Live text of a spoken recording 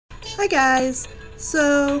Hi guys!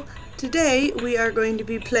 So today we are going to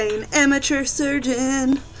be playing Amateur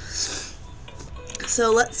Surgeon.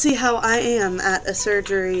 So let's see how I am at a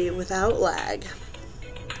surgery without lag.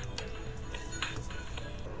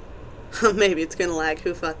 Maybe it's gonna lag,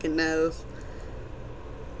 who fucking knows.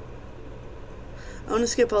 I want to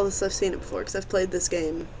skip all this. I've seen it before because I've played this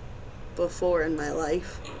game before in my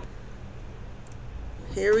life.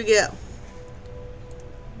 Here we go.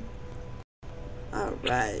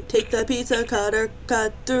 Alright, take the pizza cutter,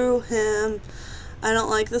 cut through him. I don't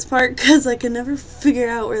like this part because I can never figure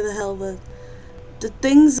out where the hell the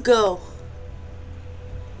things go.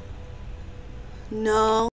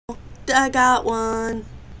 No, I got one.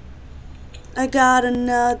 I got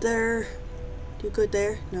another. Do you go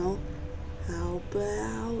there? No. How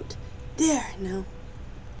about there? No.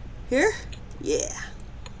 Here? Yeah.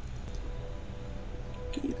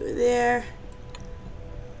 You go there.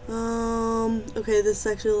 Okay, this is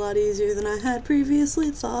actually a lot easier than I had previously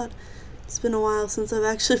thought. It's been a while since I've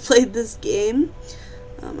actually played this game.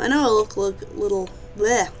 I know I look little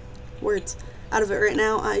bleh, words out of it right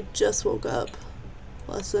now. I just woke up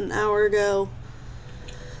less than an hour ago.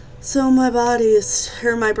 So my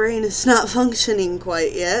my brain is not functioning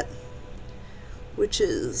quite yet. Which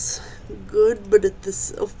is good, but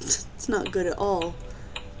it's not good at all.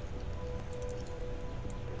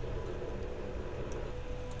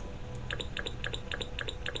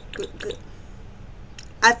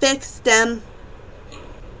 I fixed them.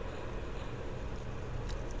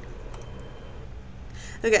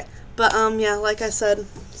 Okay, but yeah, like I said,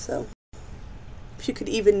 so if you could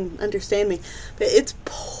even understand me, but it's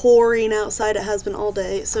pouring outside. It has been all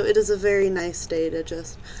day, so it is a very nice day to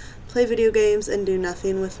just play video games and do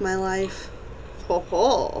nothing with my life. Ho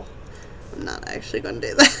ho! I'm not actually going to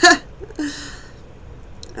do that.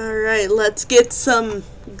 Alright, let's get some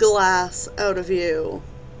glass out of you.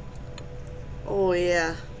 Oh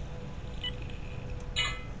yeah.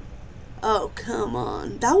 Oh, come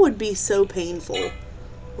on. That would be so painful.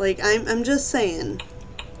 Like, I'm just saying.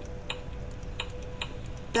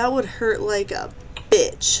 That would hurt like a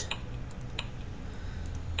bitch.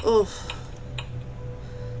 Oof.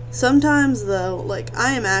 Sometimes though, like,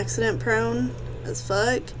 I am accident prone as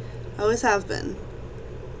fuck. I always have been.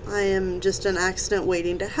 I am just an accident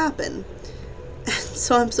waiting to happen.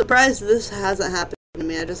 So I'm surprised this hasn't happened to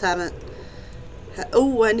me. I just haven't.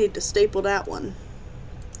 Oh, I need to staple that one.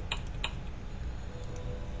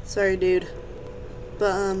 Sorry, dude.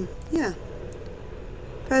 But, yeah.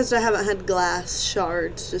 Surprised I haven't had glass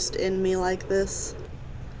shards just in me like this.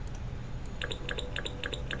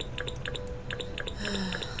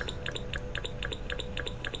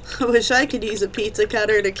 I wish I could use a pizza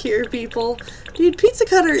cutter to cure people. Dude, pizza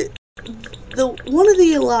cutter... One of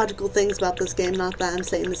the illogical things about this game, not that I'm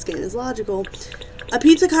saying this game is logical, a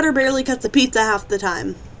pizza cutter barely cuts a pizza half the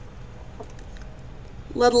time.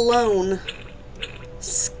 Let alone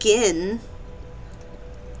skin.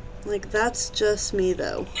 Like, that's just me,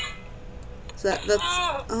 though. That's...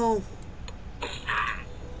 Oh.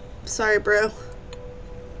 Sorry, bro.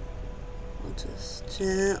 I'll just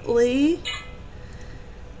gently...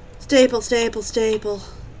 Staple, staple, staple.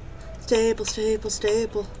 Staple, staple,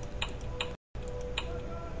 staple.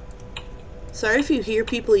 Sorry if you hear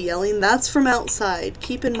people yelling. That's from outside.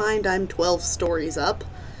 Keep in mind I'm 12 stories up.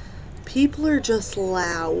 People are just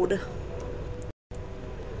loud.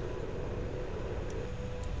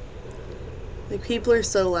 Like, people are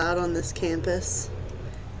so loud on this campus.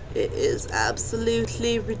 It is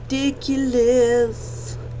absolutely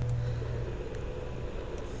ridiculous.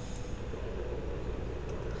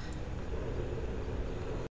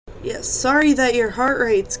 Yeah, sorry that your heart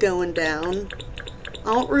rate's going down.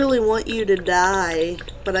 I don't really want you to die,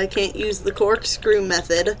 but I can't use the corkscrew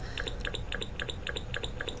method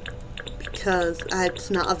because it's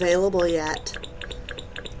not available yet.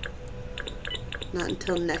 Not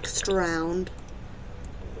until next round.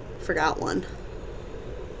 Forgot one.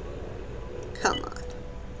 Come on.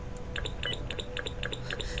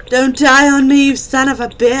 Don't die on me, you son of a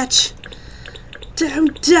bitch!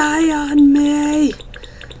 Don't die on me!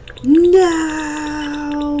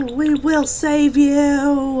 No! We will save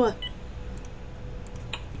you!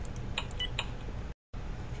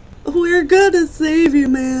 We're gonna save you,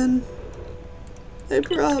 man. I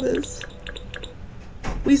promise.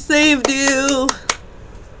 We saved you!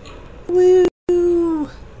 Woo!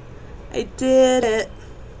 I did it.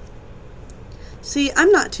 See,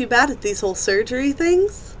 I'm not too bad at these whole surgery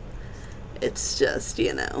things. It's just,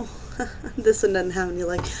 you know, this one doesn't have any,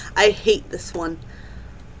 like, I hate this one.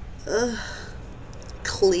 Ugh.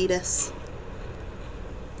 Cletus.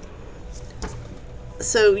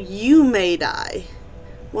 So you may die,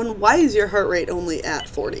 Why is your heart rate only at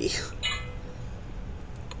 40?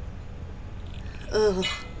 Ugh.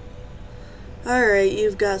 Alright,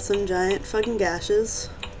 you've got some giant fucking gashes.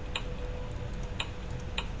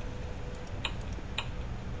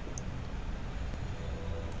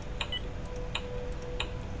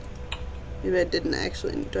 Maybe I didn't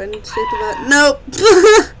actually. Do I need to staple that? Nope!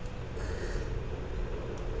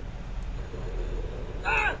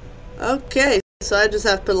 Okay, so I just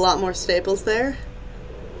have to put a lot more staples there.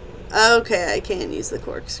 Okay, I can't use the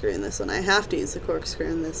corkscrew in this one. I have to use the corkscrew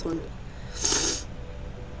in this one.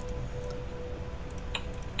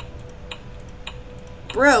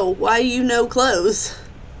 Bro, why you no clothes?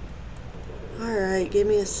 Alright, give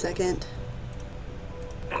me a second.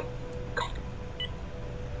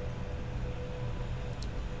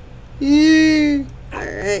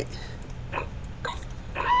 Alright.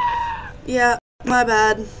 Yeah, my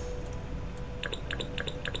bad.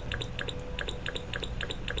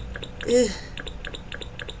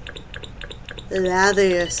 Lather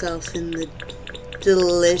yourself in the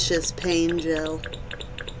delicious pain gel.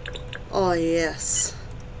 Oh yes.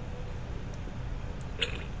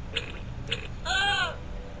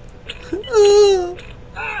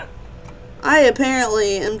 I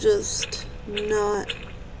apparently am just not.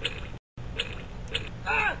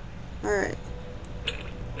 Alright.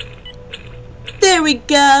 There we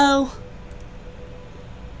go!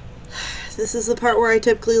 This is the part where I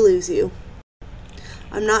typically lose you.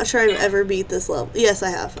 I'm not sure I've ever beat this level. Yes, I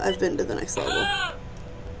have. I've been to the next level.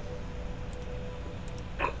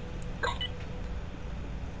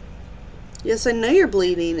 Yes, I know you're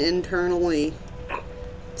bleeding internally.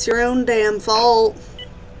 It's your own damn fault.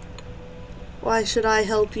 Why should I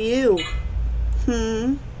help you?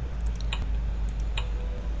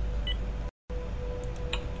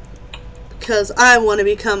 Because I want to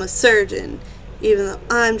become a surgeon, even though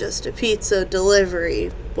I'm just a pizza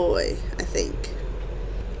delivery boy, I think.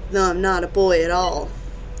 No, I'm not a boy at all.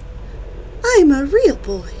 I'm a real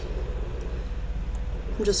boy.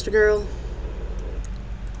 I'm just a girl.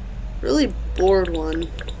 Really bored one.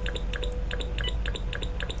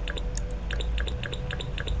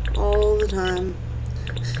 All the time.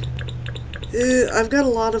 I've got a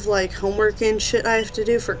lot of like homework and shit I have to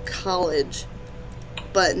do for college.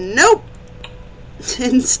 But nope!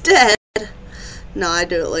 Instead, no, I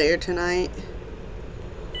do it later tonight.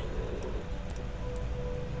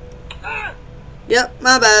 Yep,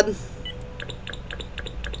 my bad.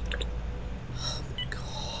 Oh my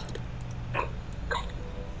god.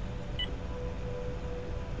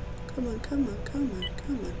 Come on, come on, come on,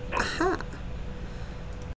 come on. Aha!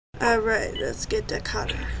 Alright, let's get the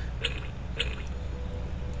cutter.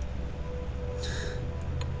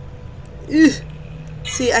 Ugh.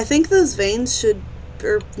 See, I think those veins should,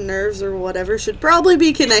 or nerves or whatever, should probably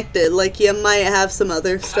be connected. Like, you might have some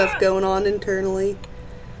other stuff going on internally.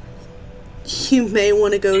 You may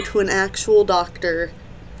want to go to an actual doctor.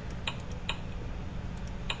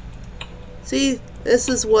 See, this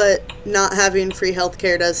is what not having free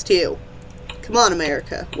healthcare does to you. Come on,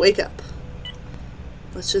 America, wake up.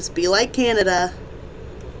 Let's just be like Canada.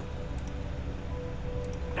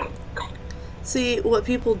 See, what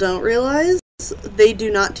people don't realize, they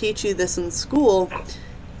do not teach you this in school.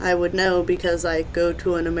 I would know because I go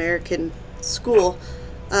to an American school.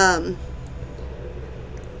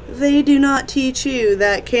 They do not teach you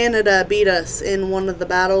that Canada beat us in one of the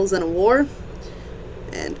battles in a war.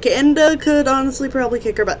 And Canada could honestly probably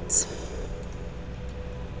kick our butts.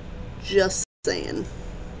 Just saying.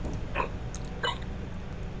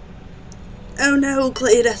 Oh no,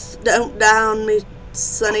 Cletus, don't down me,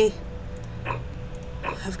 sonny.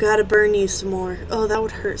 I've got to burn you some more. Oh, that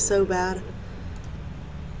would hurt so bad.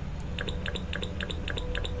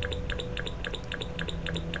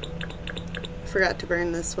 Forgot to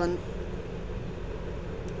burn this one.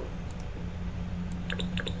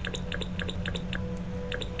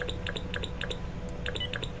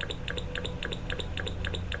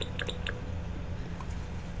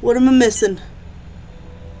 What am I missing?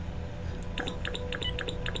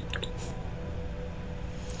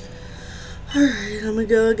 Alright, I'm gonna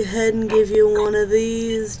go ahead and give you one of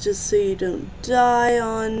these just so you don't die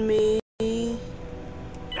on me.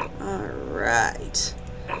 Alright.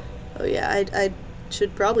 Oh yeah, I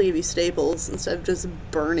should probably give you staples instead of just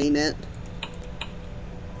burning it.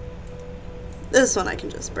 This one I can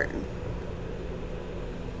just burn.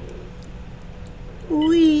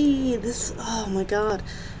 Whee! This, oh my god.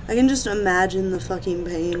 I can just imagine the fucking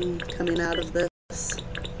pain coming out of this.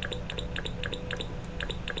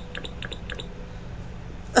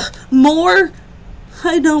 More?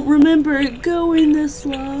 I don't remember it going this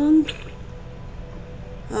long.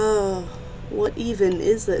 Oh, What even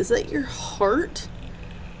is that? Is that your heart?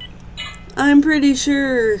 I'm pretty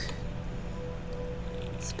sure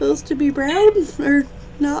it's supposed to be brown, or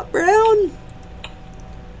not brown.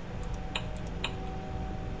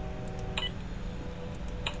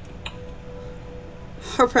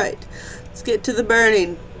 Alright, let's get to the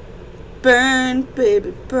burning. Burn,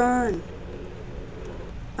 baby, burn.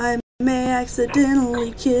 I may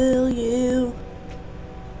accidentally kill you,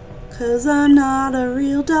 'cause I'm not a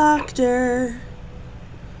real doctor.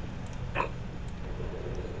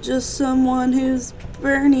 Just someone who's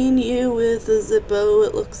burning you with a Zippo,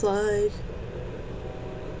 it looks like.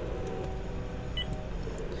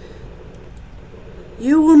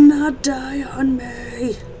 You will not die on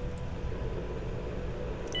me.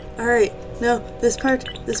 Alright, no, this part's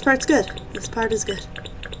good. This part is good.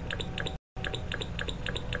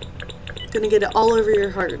 Gonna get it all over your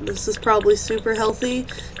heart. This is probably super healthy.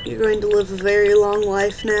 You're going to live a very long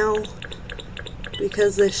life now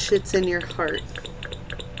because this shit's in your heart.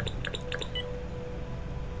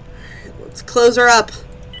 Alright, let's close her up.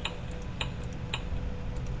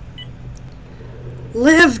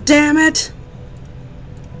 Live, damn it!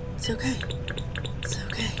 It's okay. It's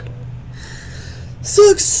okay.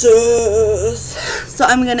 Success! So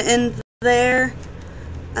I'm gonna end there.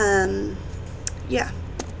 Yeah.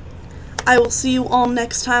 I will see you all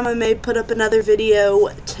next time. I may put up another video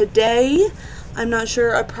today. I'm not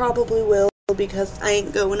sure. I probably will, because I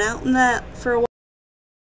ain't going out in that for a while.